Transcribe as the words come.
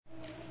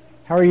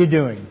How are you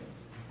doing?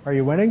 Are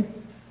you winning?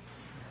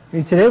 I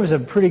mean, today was a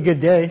pretty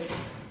good day.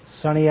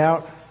 Sunny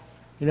out.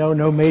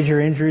 No major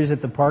injuries at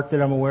the park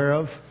that I'm aware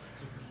of.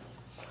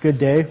 Good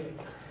day.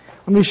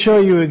 Let me show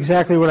you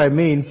exactly what I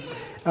mean.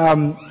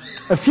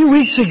 A few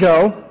weeks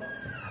ago,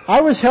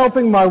 I was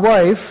helping my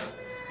wife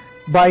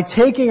by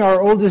taking our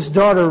oldest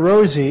daughter,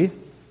 Rosie,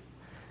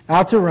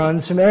 out to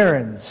run some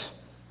errands.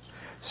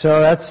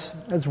 So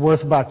that's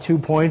worth about 2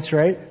 points,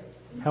 right?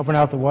 Helping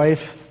out the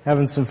wife,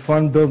 having some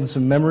fun, building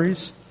some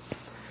memories.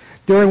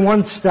 During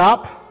one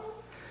stop,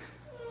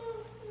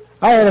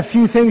 I had a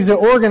few things to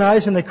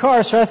organize in the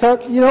car, so I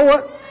thought, you know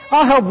what?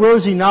 I'll help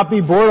Rosie not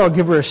be bored. I'll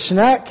give her a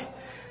snack.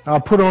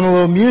 I'll put on a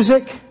little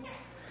music.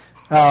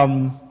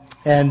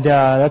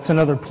 That's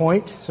another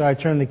point. So I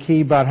turned the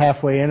key about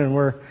halfway in and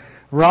we're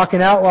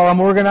rocking out while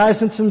I'm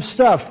organizing some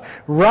stuff.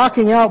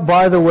 Rocking out,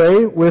 by the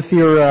way, with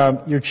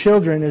your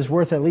children is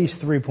worth at least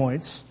 3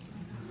 points.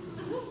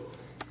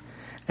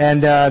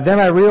 And then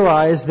I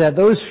realized that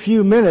those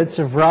few minutes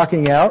of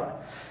rocking out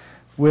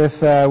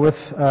with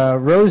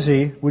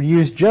Rosie would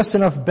use just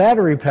enough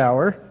battery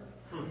power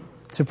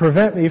to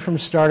prevent me from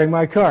starting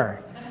my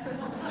car.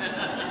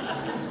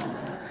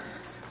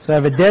 So I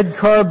have a dead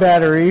car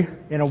battery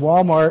in a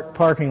Walmart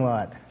parking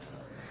lot.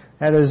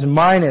 That is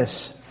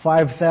minus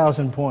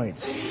 5,000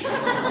 points.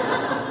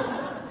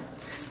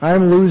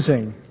 I'm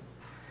losing.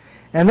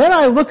 And then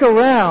I look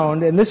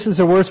around, and this is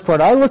the worst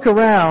part, I look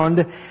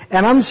around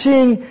and I'm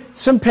seeing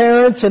some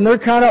parents and they're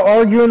kind of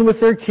arguing with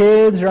their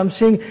kids, or I'm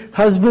seeing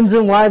husbands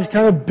and wives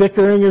kind of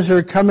bickering as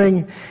they're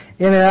coming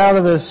in and out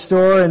of the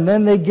store, and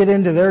then they get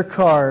into their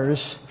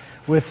cars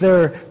with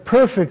their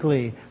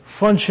perfectly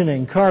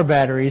functioning car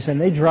batteries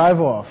and they drive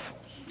off.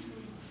 You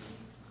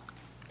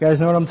guys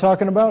know what I'm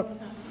talking about?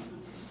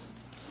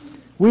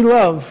 We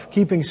love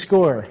keeping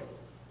score.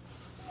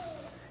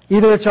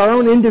 Either it's our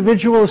own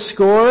individual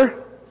score,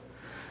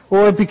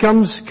 or it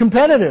becomes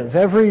competitive.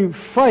 Every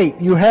fight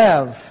you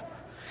have,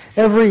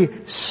 every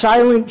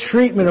silent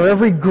treatment, or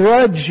every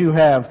grudge you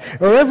have,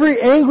 or every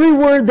angry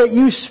word that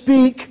you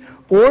speak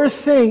or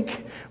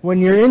think when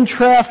you're in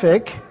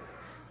traffic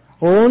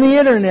or on the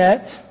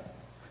internet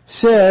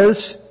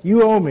says,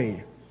 you owe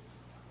me.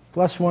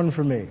 +1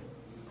 for me.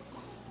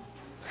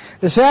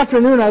 This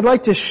afternoon I'd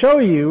like to show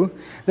you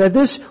that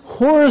this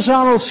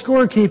horizontal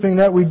scorekeeping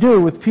that we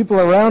do with people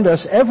around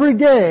us every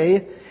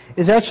day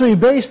is actually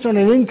based on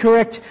an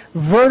incorrect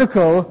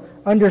vertical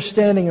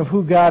understanding of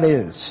who God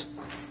is.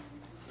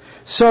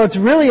 So it's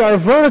really our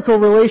vertical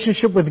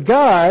relationship with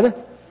God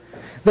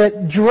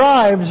that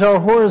drives our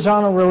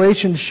horizontal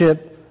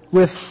relationship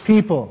with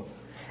people.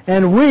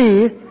 And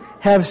we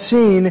have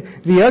seen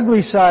the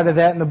ugly side of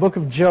that in the book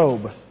of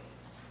Job.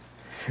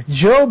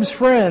 Job's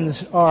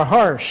friends are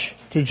harsh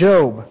to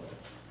Job.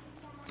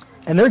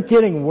 And they're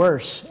getting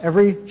worse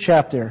every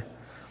chapter.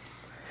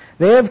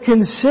 They have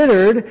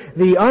considered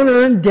the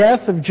unearned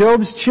death of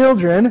Job's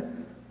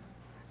children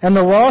and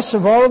the loss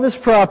of all of his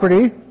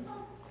property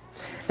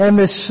and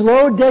the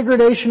slow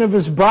degradation of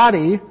his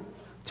body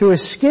to a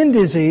skin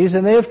disease,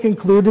 and they have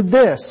concluded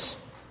this: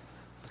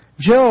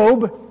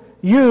 Job,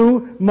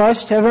 you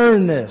must have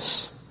earned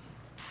this.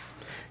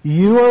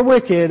 You are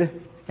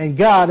wicked and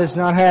God is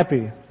not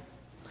happy.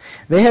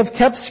 They have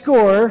kept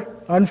score,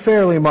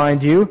 unfairly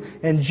mind you,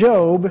 and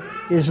Job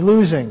is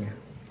losing.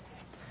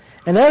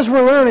 And as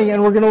we're learning,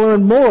 and we're going to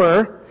learn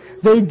more,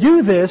 they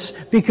do this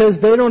because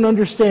they don't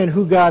understand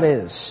who God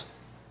is.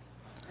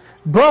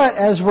 But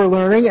as we're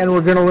learning, and we're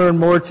going to learn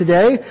more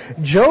today,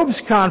 Job's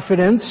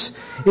confidence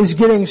is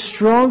getting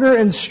stronger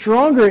and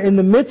stronger in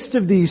the midst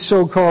of these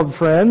so-called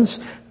friends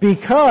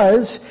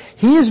because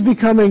he is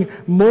becoming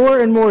more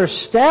and more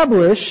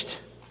established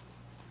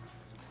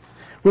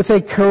with a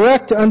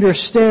correct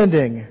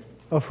understanding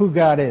of who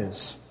God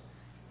is.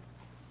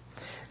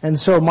 And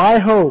so my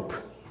hope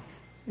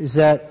is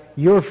that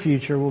your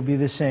future will be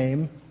the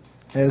same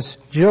as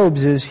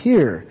Job's is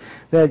here.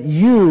 That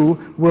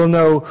you will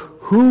know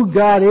who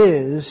God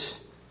is,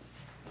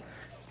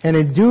 and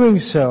in doing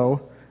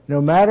so, no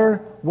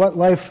matter what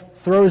life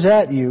throws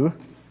at you,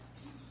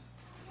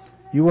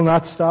 you will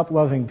not stop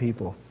loving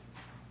people.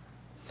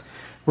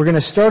 We're going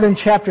to start in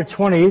chapter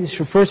 20. This is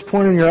your first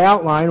point in your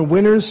outline.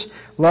 Winners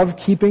love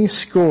keeping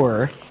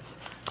score.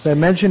 As I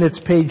mentioned, it's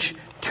page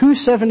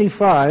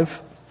 275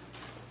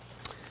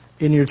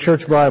 in your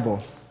church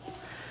Bible.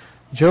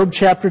 Job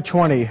chapter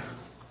 20.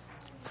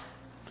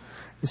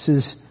 This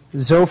is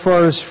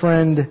Job's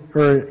friend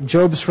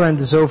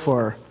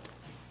Zophar.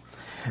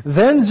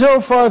 Then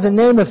Zophar the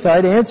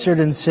Naamathite answered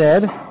and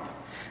said,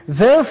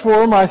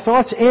 Therefore my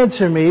thoughts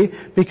answer me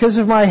because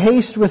of my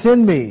haste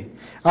within me.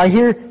 I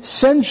hear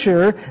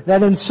censure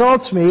that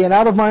insults me, and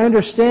out of my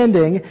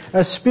understanding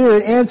a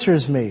spirit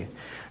answers me.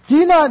 Do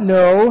you not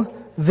know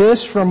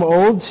this from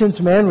old, since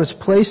man was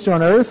placed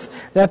on earth,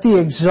 that the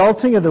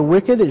exalting of the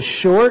wicked is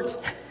short,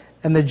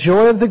 and the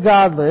joy of the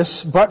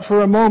godless but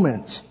for a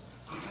moment?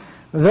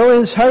 Though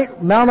his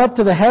height mount up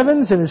to the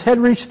heavens and his head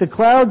reach the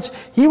clouds,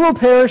 he will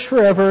perish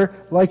forever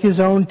like his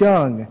own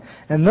dung.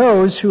 And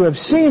those who have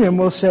seen him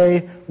will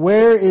say,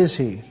 Where is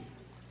he?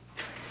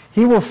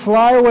 He will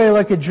fly away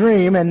like a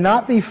dream and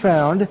not be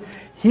found.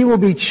 He will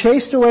be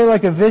chased away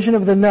like a vision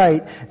of the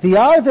night. The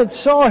eye that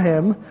saw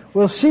him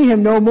will see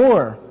him no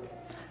more,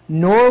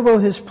 nor will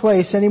his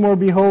place any more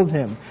behold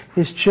him.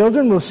 His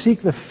children will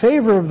seek the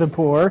favor of the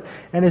poor,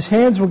 and his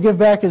hands will give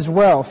back his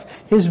wealth.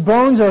 His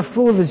bones are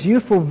full of his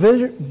youthful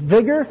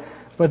vigor,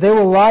 but they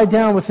will lie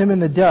down with him in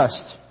the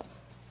dust.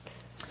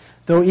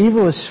 Though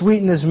evil is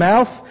sweet in his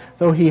mouth,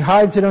 though he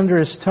hides it under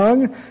his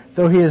tongue,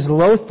 though he is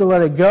loath to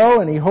let it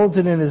go, and he holds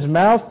it in his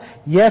mouth,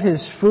 yet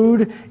his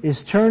food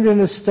is turned in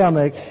his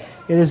stomach.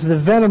 It is the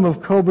venom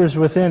of cobras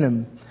within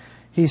him.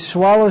 He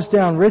swallows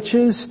down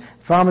riches,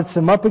 vomits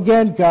them up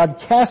again. God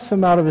casts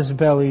them out of his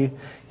belly.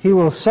 He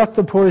will suck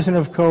the poison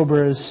of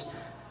cobras.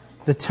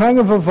 The tongue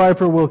of a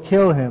viper will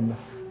kill him.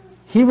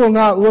 He will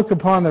not look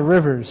upon the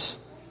rivers,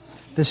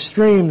 the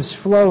streams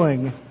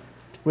flowing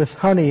with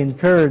honey and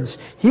curds.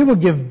 He will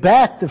give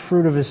back the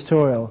fruit of his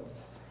toil,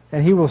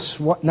 and he will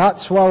not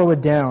swallow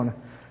it down.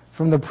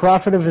 From the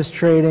profit of his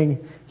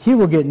trading, he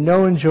will get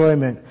no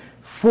enjoyment,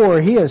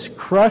 for he has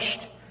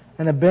crushed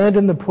and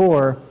abandoned the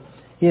poor.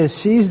 He has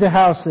seized a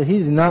house that he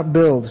did not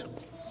build.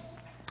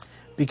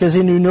 Because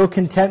he knew no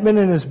contentment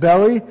in his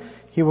belly,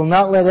 he will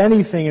not let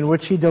anything in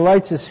which he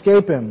delights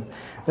escape him.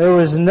 There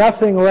was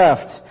nothing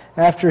left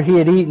after he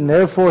had eaten.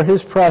 Therefore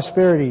his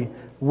prosperity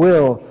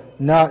will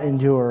not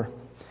endure.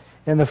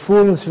 In the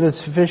fullness of his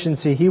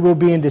sufficiency he will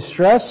be in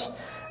distress.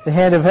 The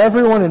hand of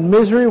everyone in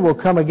misery will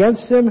come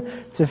against him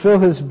to fill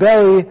his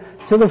belly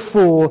to the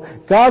full.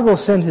 God will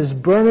send his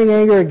burning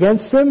anger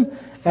against him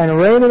and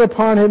rain it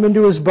upon him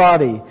into his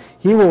body.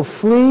 He will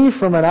flee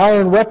from an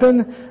iron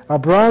weapon. A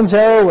bronze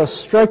arrow will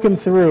strike him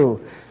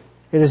through.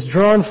 It is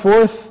drawn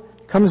forth,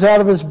 comes out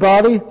of his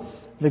body.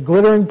 The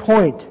glittering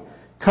point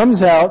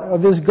comes out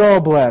of his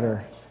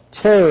gallbladder.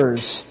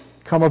 Terrors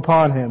come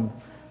upon him.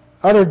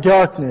 Utter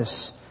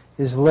darkness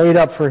is laid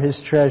up for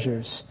his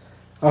treasures.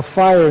 A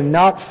fire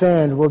not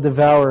fanned will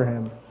devour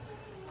him.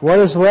 What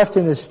is left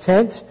in his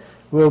tent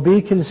will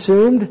be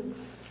consumed.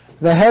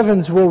 The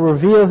heavens will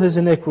reveal his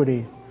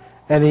iniquity,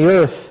 and the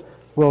earth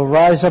will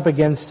rise up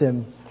against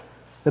him.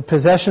 The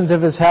possessions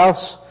of his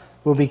house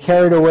will be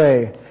carried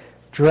away,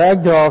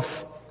 dragged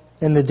off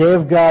in the day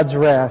of God's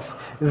wrath.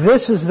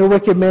 This is the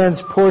wicked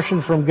man's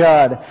portion from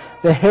God,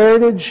 the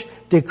heritage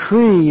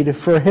decreed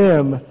for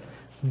him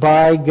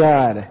by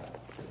God.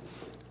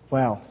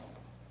 Wow.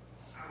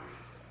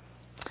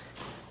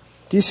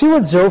 Do you see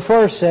what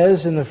Zophar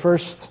says in the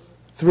first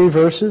 3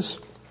 verses?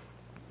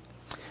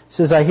 He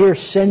says, I hear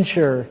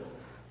censure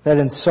that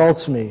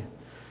insults me.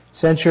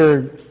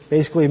 Censure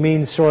basically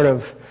means sort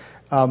of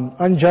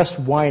unjust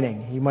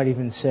whining, you might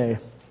even say.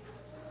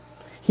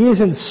 He is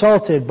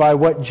insulted by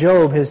what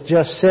Job has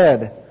just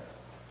said.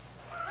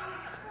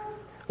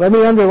 Let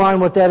me underline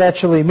what that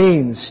actually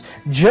means.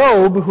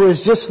 Job, who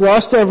has just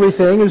lost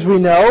everything, as we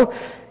know,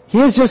 he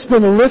has just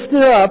been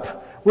lifted up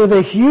with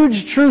a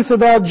huge truth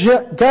about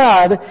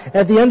God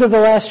at the end of the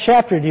last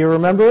chapter. Do you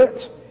remember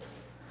it?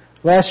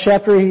 Last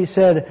chapter he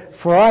said,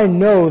 for I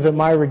know that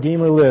my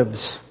Redeemer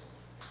lives.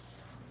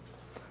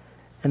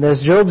 And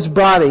as Job's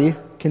body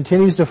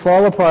continues to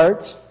fall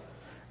apart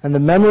and the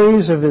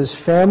memories of his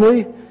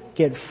family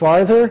get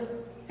farther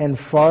and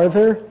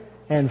farther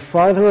and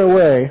farther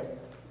away,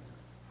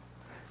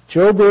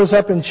 Job rose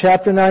up in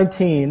chapter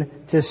 19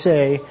 to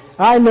say,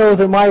 I know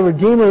that my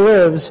Redeemer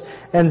lives.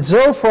 And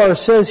Zophar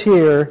says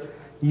here,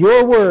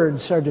 your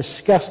words are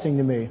disgusting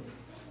to me.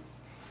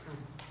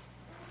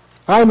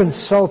 I'm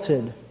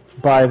insulted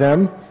by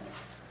them.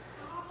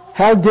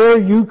 How dare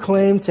you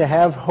claim to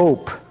have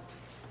hope?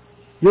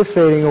 You're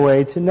fading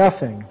away to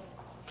nothing.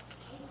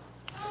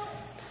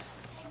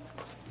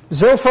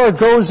 Zophar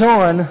goes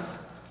on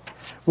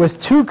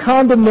with 2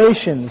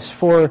 condemnations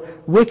for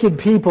wicked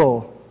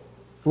people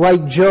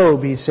like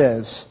Job, he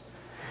says.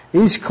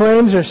 These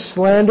claims are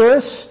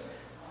slanderous.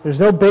 There's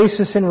no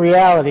basis in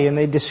reality, and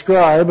they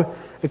describe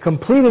a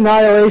complete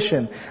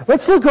annihilation.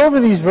 Let's look over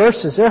these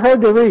verses. They're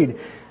hard to read.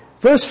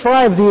 Verse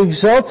 5, the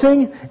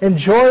exulting and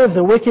joy of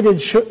the wicked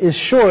is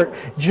short.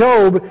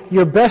 Job,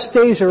 your best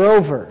days are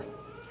over.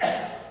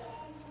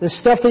 The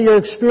stuff that you're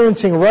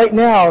experiencing right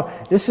now,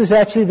 this is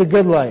actually the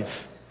good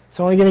life. It's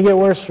only going to get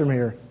worse from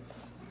here.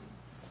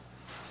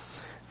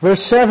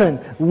 Verse 7,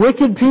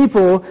 wicked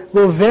people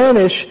will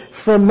vanish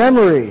from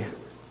memory.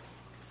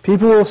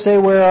 People will say,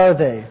 where are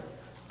they?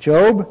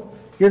 Job,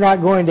 you're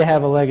not going to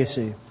have a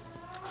legacy.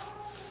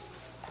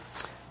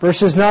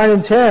 Verses 9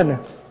 and 10.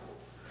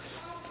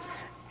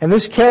 And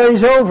this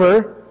carries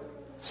over,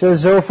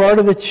 says Zophar,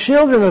 to the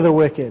children of the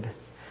wicked.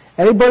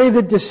 Anybody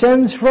that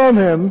descends from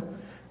him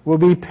will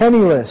be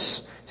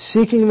penniless,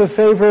 seeking the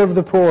favor of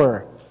the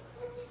poor.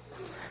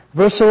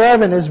 Verse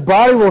 11, his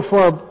body will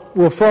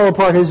fall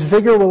apart, his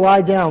vigor will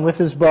lie down with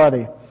his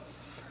body.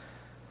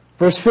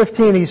 Verse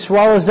 15, he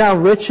swallows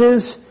down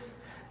riches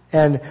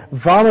and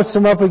vomits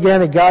them up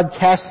again, and God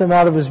casts them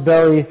out of his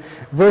belly.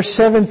 Verse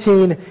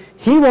 17,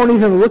 he won't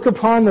even look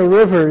upon the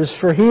rivers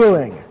for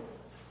healing.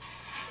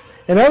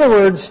 In other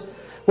words,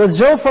 what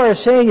Zophar is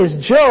saying is,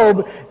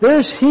 Job,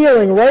 there's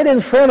healing right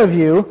in front of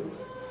you,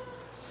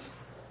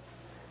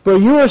 but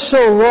you are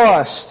so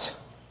lost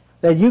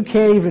that you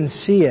can't even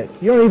see it.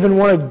 You don't even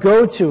want to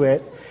go to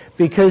it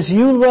because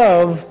you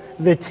love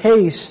the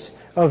taste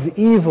of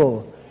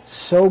evil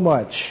so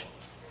much.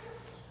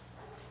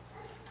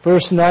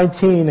 Verse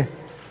 19,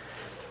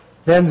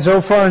 then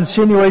Zophar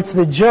insinuates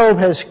that Job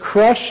has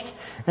crushed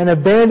and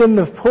abandoned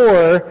the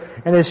poor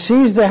and has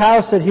seized the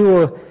house that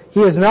he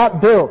has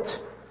not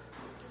built.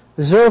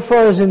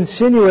 Zophar is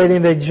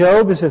insinuating that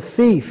Job is a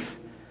thief,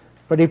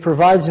 but he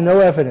provides no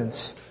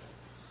evidence.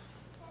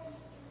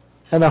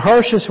 And the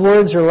harshest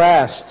words are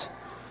last.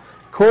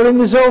 According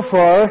to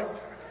Zophar,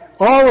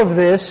 all of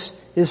this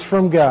is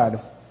from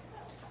God.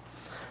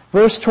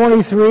 Verse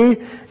 23,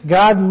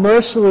 God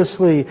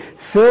mercilessly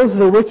fills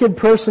the wicked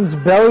person's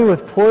belly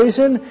with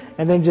poison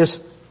and then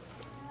just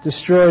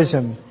destroys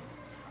him.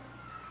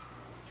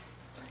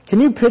 Can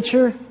you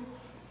picture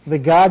the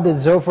God that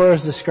Zophar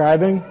is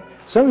describing?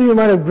 Some of you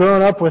might have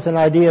grown up with an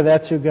idea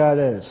that's who God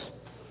is.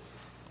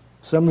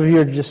 Some of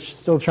you are just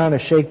still trying to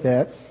shake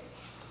that.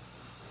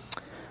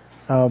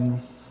 To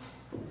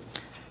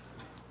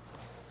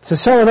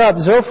sum it up,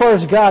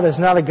 Zophar's God is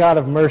not a God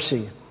of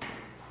mercy.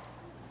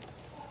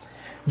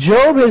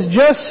 Job has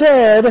just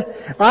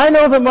said, I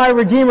know that my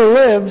Redeemer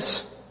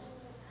lives.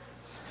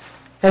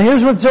 And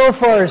here's what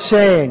Zophar is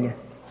saying.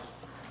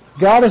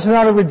 God is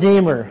not a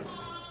Redeemer.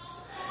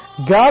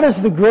 God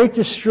is the great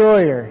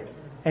destroyer,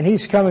 and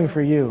He's coming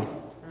for you.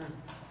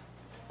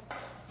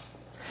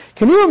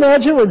 Can you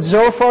imagine what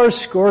Zophar's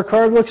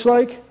scorecard looks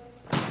like?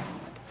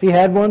 If he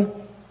had one?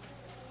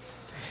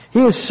 He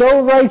is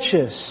so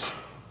righteous,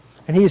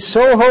 and he is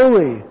so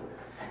holy,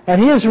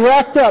 and he has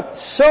racked up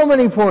so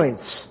many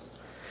points,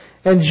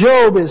 and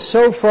Job is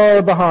so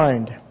far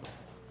behind.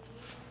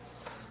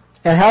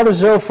 And how does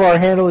Zophar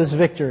handle his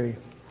victory?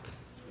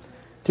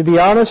 To be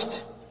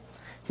honest,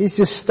 he's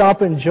just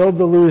stomping Job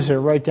the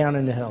loser right down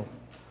into hell.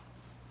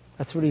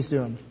 That's what he's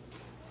doing.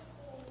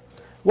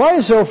 Why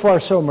is Zophar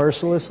so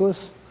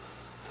merciless?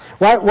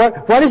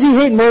 Why does he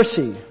hate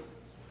mercy?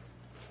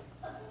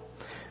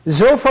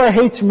 Zophar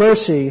hates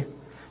mercy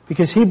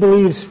because he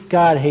believes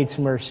God hates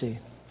mercy.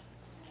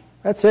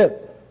 That's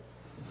it.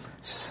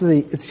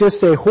 It's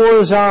just a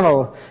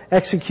horizontal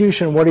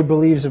execution of what he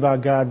believes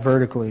about God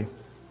vertically.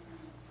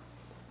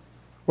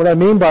 What I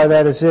mean by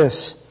that is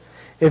this.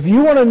 If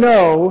you want to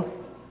know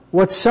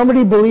what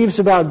somebody believes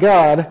about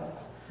God,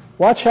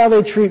 watch how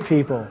they treat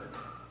people.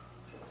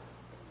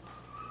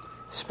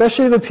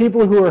 Especially the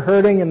people who are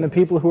hurting and the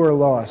people who are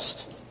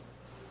lost.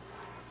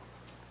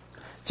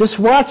 Just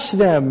watch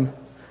them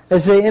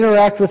as they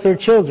interact with their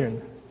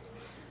children.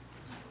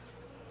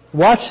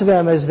 Watch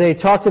them as they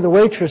talk to the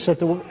waitress at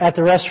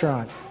the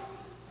restaurant.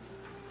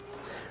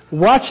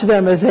 Watch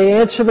them as they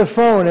answer the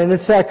phone and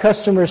it's that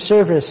customer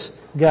service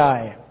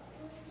guy.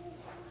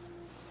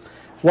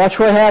 Watch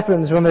what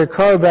happens when their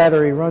car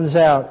battery runs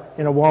out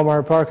in a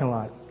Walmart parking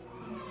lot.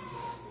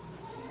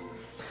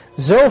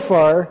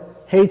 Zophar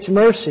hates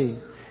mercy,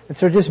 and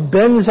so just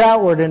bends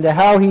outward into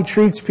how he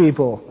treats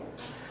people.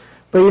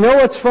 But you know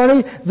what's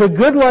funny? The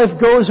good life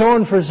goes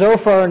on for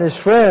Zophar and his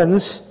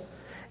friends,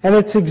 and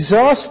it's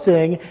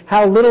exhausting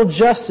how little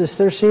justice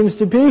there seems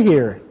to be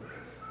here.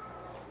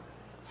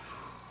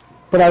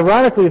 But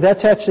ironically,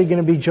 that's actually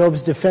going to be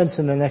Job's defense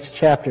in the next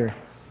chapter.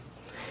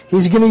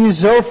 He's going to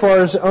use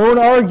Zophar's own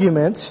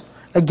argument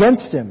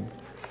against him.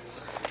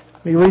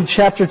 Let me read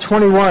chapter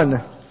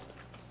 21.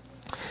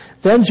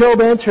 Then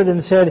Job answered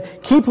and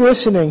said, keep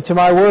listening to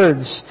my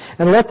words,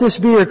 and let this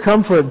be your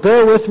comfort.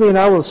 Bear with me and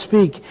I will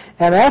speak.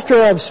 And after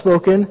I have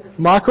spoken,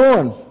 mock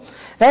on.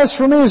 As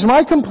for me, is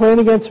my complaint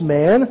against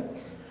man?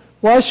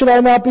 Why should I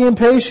not be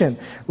impatient?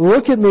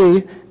 Look at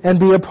me and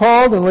be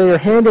appalled and lay your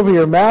hand over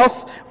your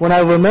mouth. When I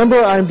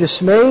remember, I am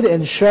dismayed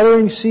and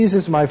shuddering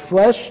seizes my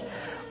flesh.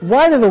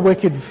 Why do the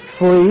wicked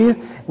flee?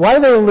 Why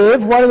do they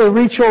live? Why do they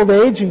reach old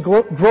age and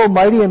grow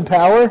mighty in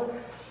power?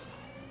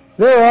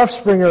 Their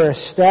offspring are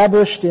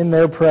established in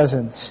their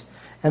presence,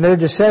 and their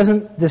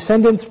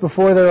descendants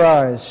before their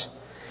eyes.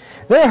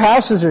 Their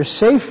houses are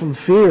safe from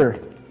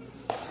fear,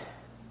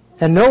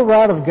 and no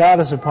rod of God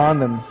is upon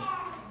them.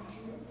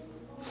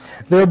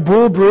 Their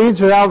bull breeds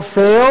without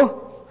fail.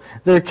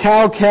 Their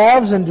cow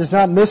calves and does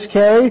not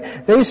miscarry.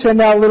 They send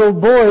out little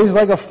boys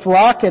like a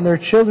flock, and their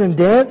children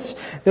dance.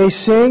 They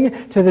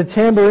sing to the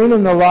tambourine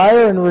and the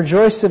lyre and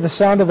rejoice to the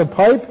sound of the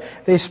pipe.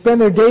 They spend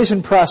their days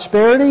in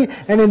prosperity,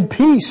 and in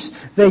peace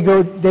they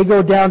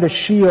go down to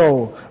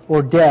Sheol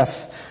or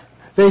death.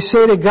 They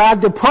say to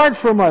God, depart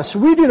from us.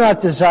 We do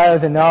not desire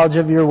the knowledge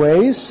of your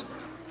ways.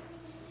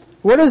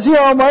 What is the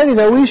Almighty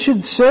that we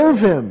should serve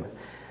Him?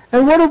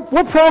 And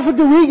what profit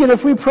do we get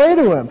if we pray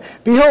to Him?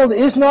 Behold,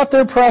 is not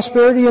their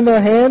prosperity in their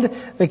hand?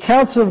 The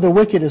counsel of the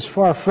wicked is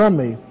far from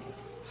me.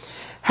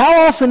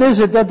 How often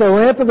is it that the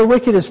lamp of the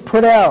wicked is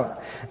put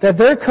out, that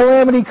their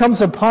calamity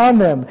comes upon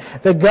them,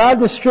 that God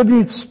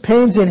distributes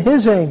pains in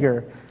His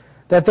anger,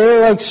 that they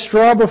are like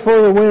straw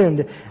before the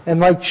wind,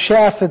 and like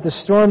chaff that the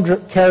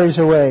storm carries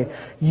away?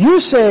 You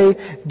say,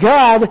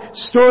 God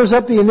stores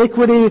up the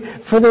iniquity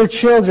for their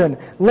children.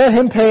 Let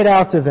Him pay it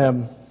out to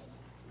them.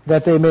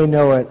 that they may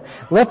know it.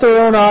 Let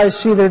their own eyes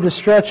see their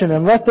destruction,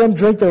 and let them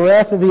drink the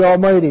wrath of the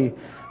Almighty.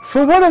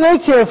 For what do they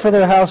care for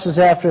their houses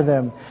after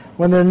them,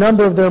 when the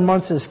number of their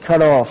months is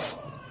cut off?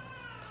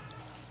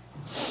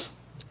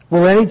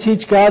 Will any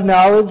teach God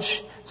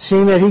knowledge,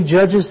 seeing that he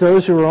judges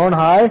those who are on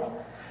high?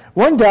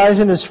 One dies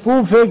in his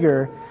full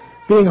vigor,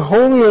 being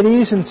wholly at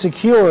ease and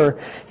secure,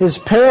 his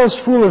pails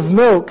full of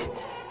milk,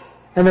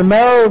 and the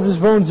marrow of his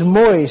bones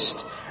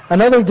moist.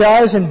 Another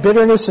dies in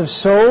bitterness of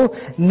soul,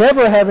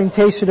 never having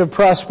tasted of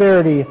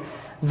prosperity.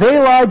 They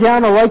lie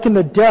down alike in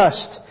the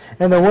dust,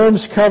 and the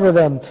worms cover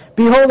them.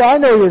 Behold, I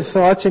know your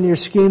thoughts and your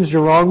schemes to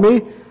wrong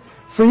me.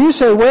 For you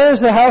say, where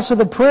is the house of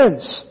the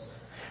prince?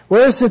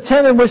 Where is the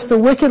tent in which the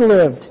wicked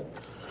lived?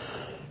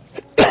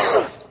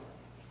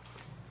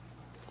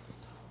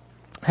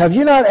 Have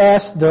you not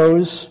asked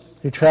those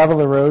who travel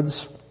the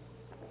roads?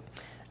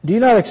 Do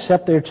you not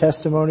accept their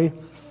testimony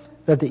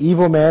that the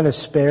evil man is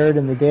spared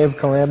in the day of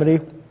calamity,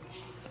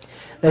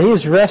 that he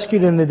is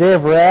rescued in the day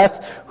of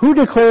wrath? Who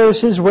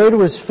declares his way to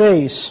his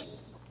face,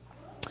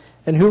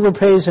 and who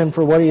repays him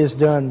for what he has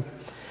done?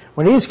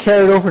 When he is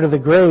carried over to the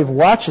grave,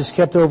 watch is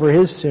kept over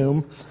his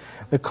tomb.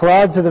 The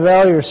clouds of the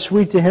valley are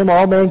sweet to him.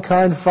 All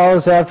mankind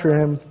follows after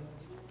him,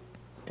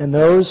 and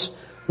those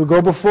who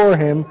go before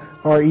him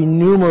are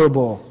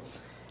innumerable.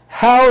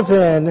 How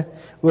then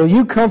will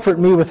you comfort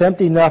me with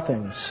empty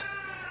nothings?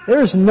 There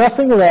is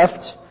nothing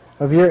left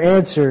of your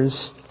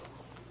answers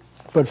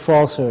but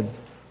falsehood.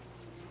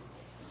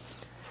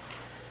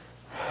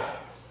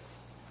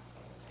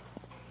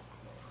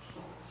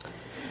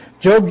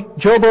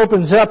 Job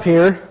opens up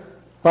here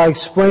by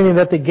explaining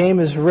that the game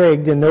is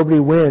rigged and nobody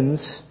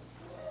wins.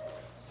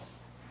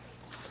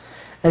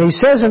 And he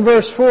says in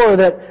verse 4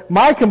 that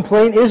my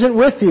complaint isn't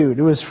with you,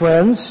 to his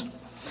friends.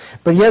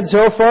 But yet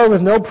Zophar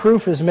with no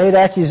proof has made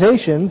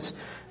accusations,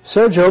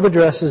 so Job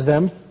addresses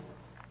them.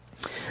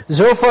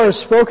 Zophar has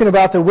spoken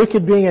about the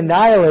wicked being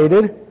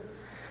annihilated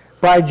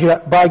by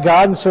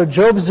God, and so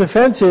Job's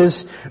defense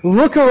is,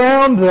 look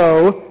around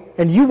though,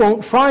 and you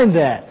won't find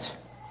that.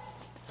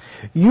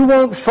 You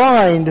won't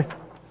find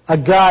a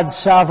God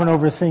sovereign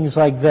over things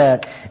like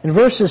that. In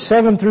verses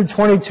 7 through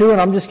 22, and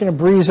I'm just going to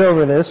breeze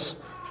over this,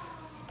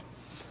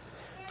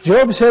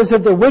 Job says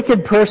that the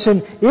wicked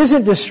person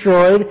isn't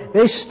destroyed.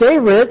 They stay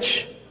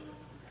rich,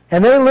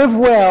 and they live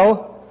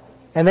well,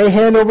 and they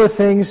hand over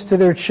things to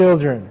their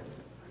children.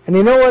 And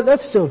you know what?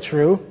 That's still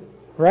true,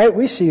 right?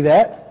 We see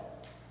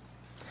that.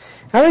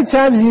 How many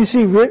times do you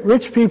see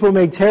rich people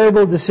make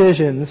terrible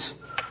decisions,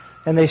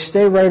 and they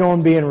stay right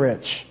on being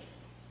rich?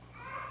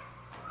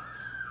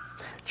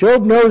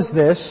 Job knows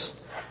this,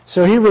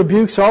 so he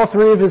rebukes all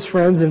three of his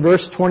friends in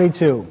verse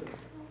 22.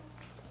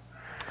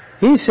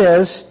 He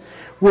says,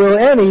 will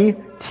any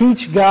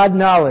teach God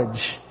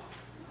knowledge?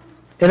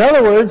 In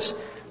other words,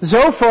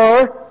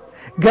 Zophar,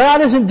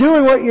 God isn't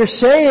doing what you're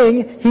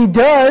saying he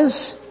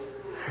does.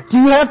 Do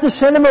you have to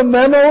send him a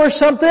memo or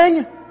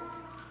something?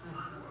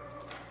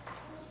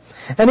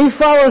 And he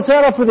follows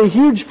that up with a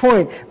huge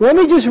point. Let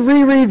me just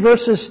reread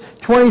verses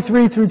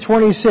 23 through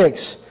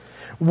 26.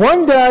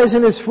 One dies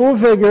in his full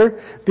vigor,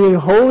 being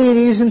wholly at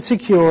ease and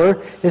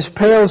secure, his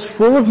pails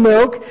full of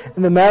milk,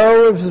 and the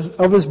marrow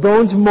of his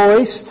bones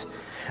moist.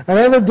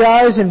 Another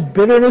dies in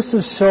bitterness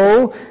of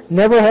soul,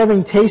 never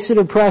having tasted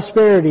of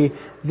prosperity.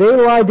 They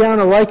lie down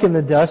alike in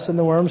the dust, and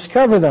the worms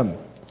cover them.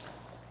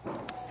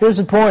 Here's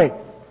the point.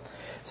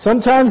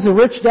 Sometimes the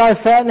rich die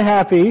fat and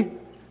happy.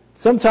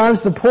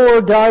 Sometimes the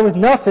poor die with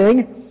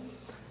nothing,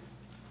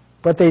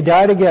 but they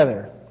die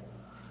together.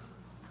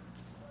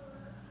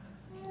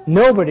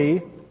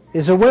 Nobody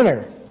is a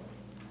winner.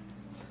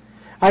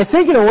 I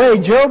think in a way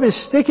Job is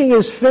sticking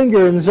his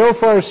finger in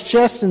Zophar's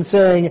chest and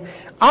saying,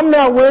 I'm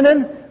not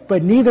winning,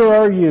 but neither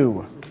are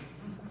you.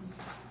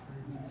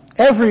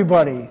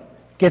 Everybody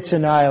gets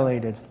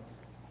annihilated.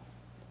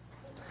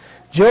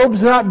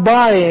 Job's not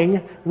buying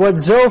what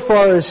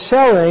Zophar is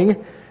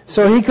selling,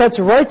 so he cuts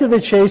right to the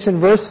chase in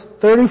verse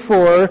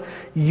 34.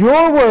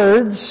 Your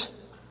words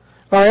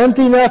are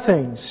empty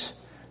nothings.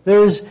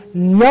 There's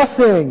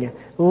nothing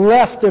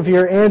left of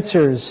your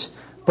answers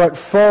but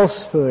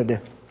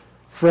falsehood.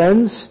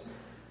 Friends,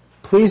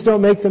 please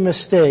don't make the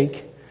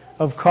mistake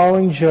of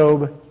calling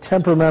Job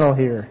temperamental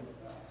here.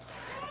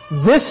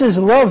 This is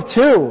love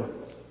too.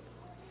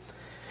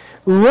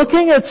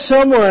 Looking at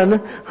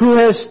someone who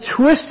has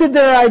twisted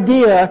their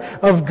idea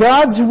of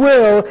God's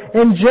will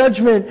and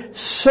judgment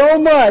so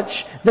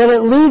much that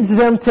it leads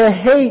them to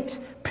hate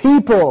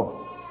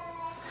people.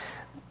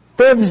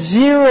 They have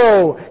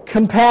zero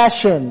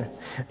compassion.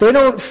 They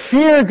don't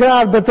fear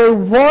God, but they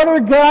water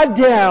God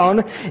down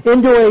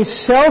into a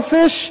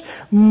selfish,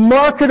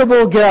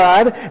 marketable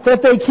God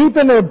that they keep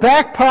in their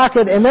back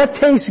pocket, and that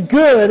tastes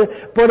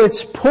good, but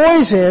it's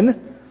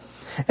poison.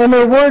 and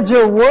their words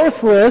are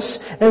worthless,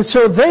 and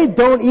so they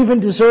don't even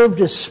deserve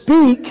to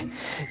speak.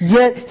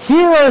 Yet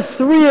here are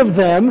 3 of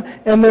them,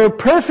 and they're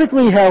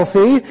perfectly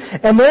healthy,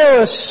 and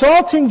they're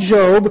assaulting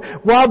Job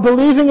while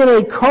believing in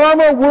a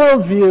karma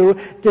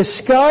worldview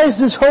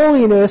disguised as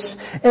holiness,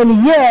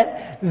 and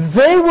yet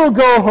they will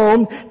go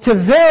home to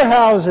their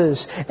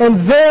houses and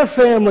their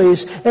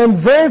families and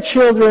their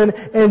children,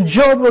 and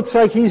Job looks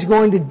like he's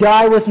going to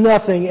die with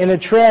nothing in a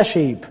trash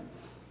heap.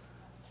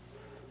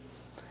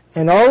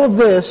 And all of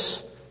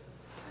this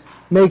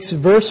makes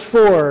verse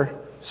 4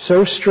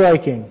 so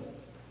striking.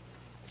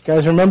 You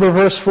guys remember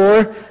verse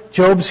 4?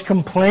 Job's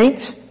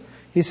complaint.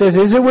 He says,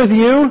 "Is it with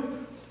you?"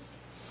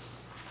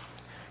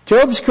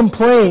 Job's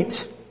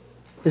complaint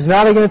is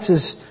not against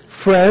his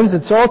friends.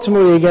 It's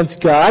ultimately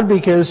against God,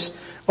 because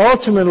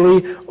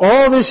ultimately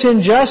all this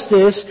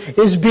injustice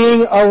is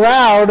being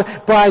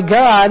allowed by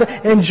God,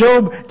 and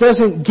Job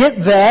doesn't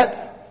get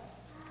that.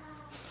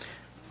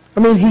 I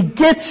mean, he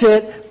gets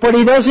it, but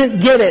he doesn't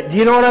get it. Do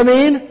you know what I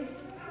mean?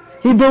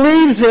 He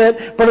believes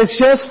it, but it's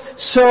just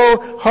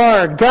so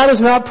hard. God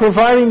is not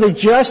providing the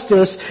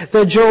justice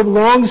that Job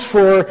longs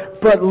for,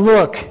 but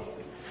look,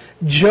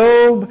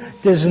 Job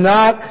does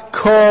not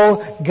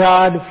call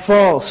God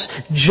false.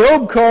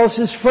 Job calls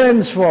his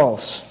friends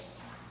false.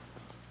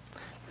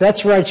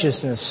 That's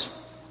righteousness.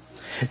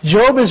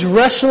 Job is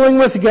wrestling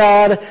with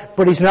God,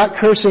 but he's not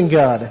cursing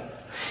God.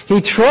 He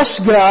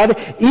trusts God,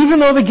 even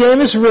though the game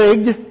is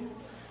rigged,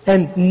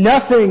 and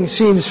nothing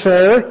seems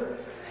fair.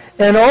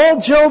 And all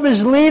Job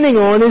is leaning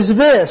on is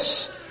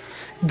this: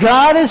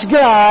 God is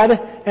God,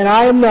 and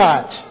I am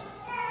not.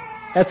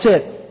 That's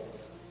it.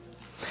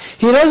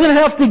 He doesn't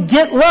have to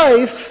get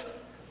life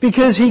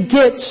because he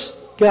gets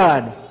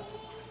God.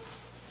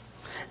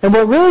 And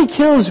what really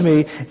kills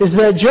me is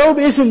that Job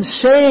isn't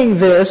saying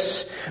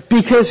this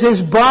because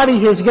his body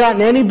has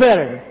gotten any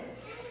better.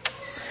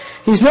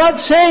 He's not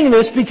saying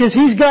this because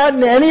he's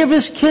gotten any of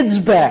his kids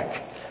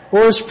back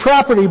or his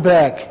property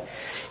back.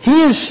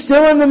 He is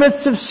still in the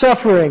midst of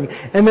suffering,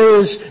 and there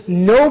is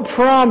no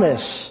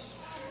promise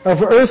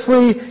of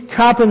earthly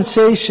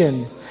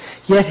compensation.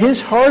 Yet his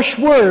harsh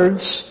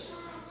words,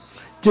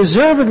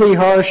 deservedly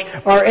harsh,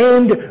 are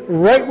aimed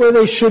right where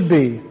they should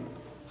be.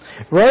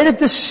 Right at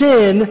the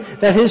sin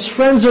that his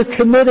friends are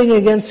committing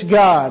against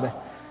God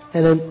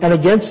and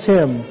against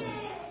him.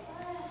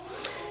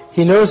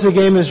 He knows the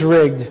game is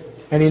rigged,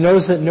 and he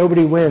knows that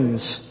nobody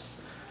wins.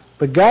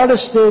 But God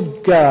is still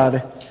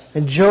God,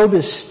 and Job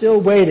is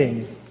still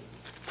waiting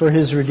for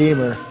his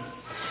Redeemer.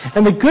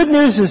 And the good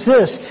news is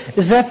this,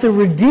 is that the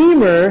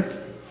Redeemer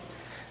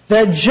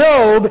that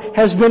Job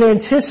has been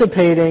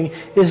anticipating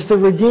is the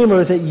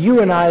Redeemer that you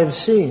and I have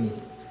seen.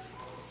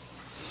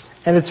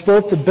 And it's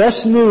both the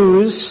best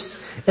news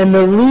and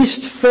the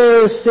least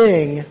fair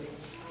thing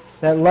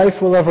that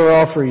life will ever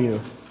offer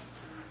you.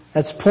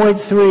 That's point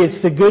 3. It's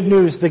the good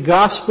news. The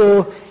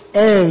gospel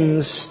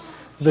ends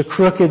the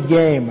crooked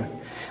game.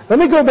 Let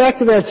me go back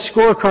to that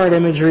scorecard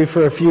imagery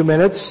for a few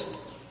minutes.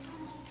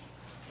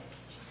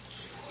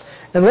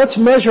 And let's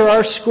measure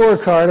our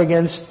scorecard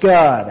against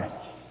God.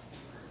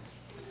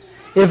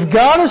 If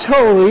God is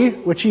holy,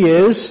 which he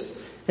is,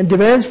 and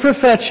demands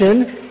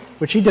perfection,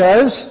 which he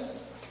does,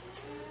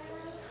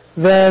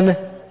 then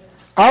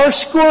our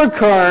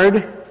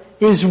scorecard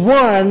is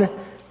one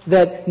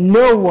that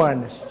no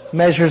one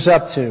measures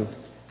up to.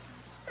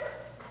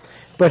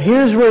 But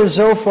here's where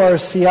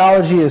Zophar's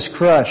theology is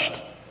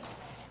crushed.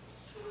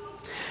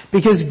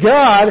 Because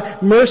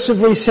God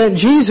mercifully sent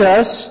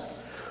Jesus,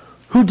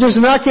 who does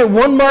not get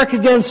one mark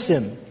against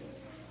him.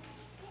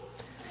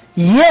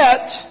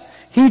 Yet,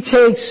 he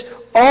takes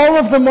all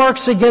of the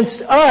marks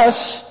against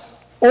us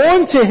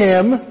onto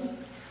him,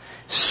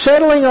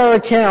 settling our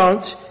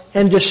account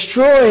and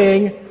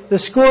destroying the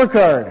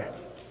scorecard.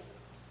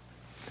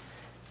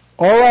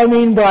 All I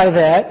mean by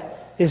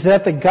that is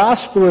that the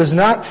gospel is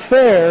not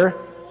fair,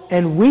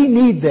 and we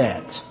need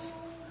that.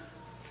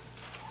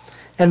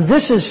 And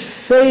this is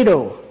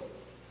fatal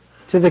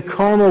to the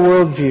karma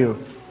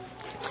worldview.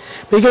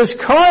 Because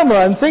karma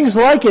and things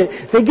like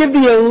it, they give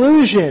the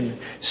illusion.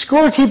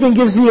 Scorekeeping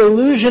gives the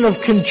illusion of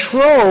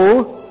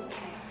control,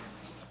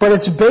 but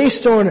it's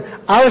based on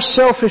our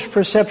selfish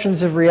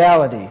perceptions of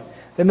reality.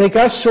 They make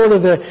us sort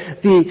of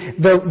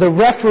the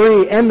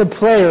referee and the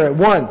player at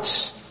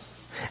once.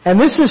 And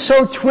this is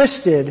so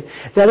twisted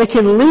that it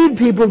can lead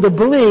people to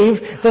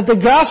believe that the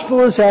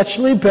gospel is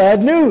actually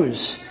bad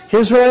news.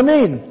 Here's what I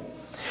mean.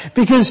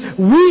 Because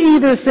we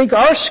either think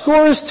our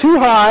score is too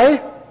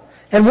high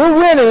and we're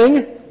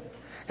winning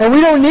and we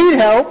don't need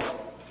help,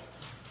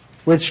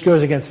 which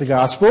goes against the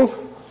gospel,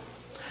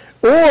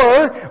 or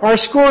our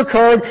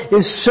scorecard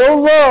is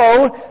so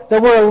low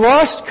that we're a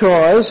lost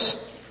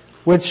cause,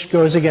 which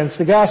goes against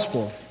the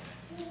gospel.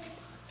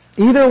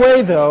 Either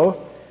way,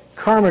 though,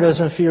 karma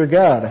doesn't fear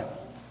God.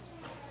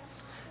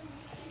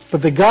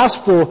 But the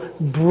gospel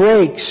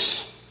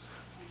breaks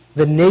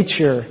the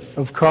nature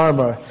of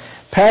karma.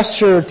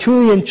 Pastor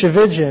Tullian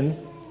Tchividjian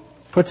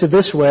puts it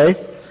this way: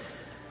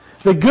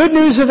 The good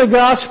news of the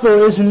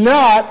gospel is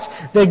not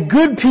that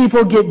good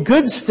people get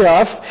good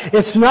stuff.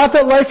 It's not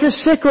that life is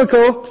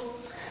cyclical.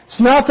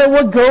 It's not that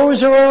what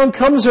goes around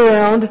comes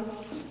around.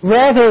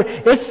 Rather,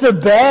 it's the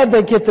bad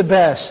that get the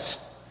best.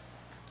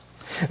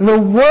 The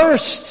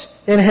worst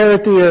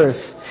inherit the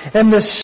earth, and the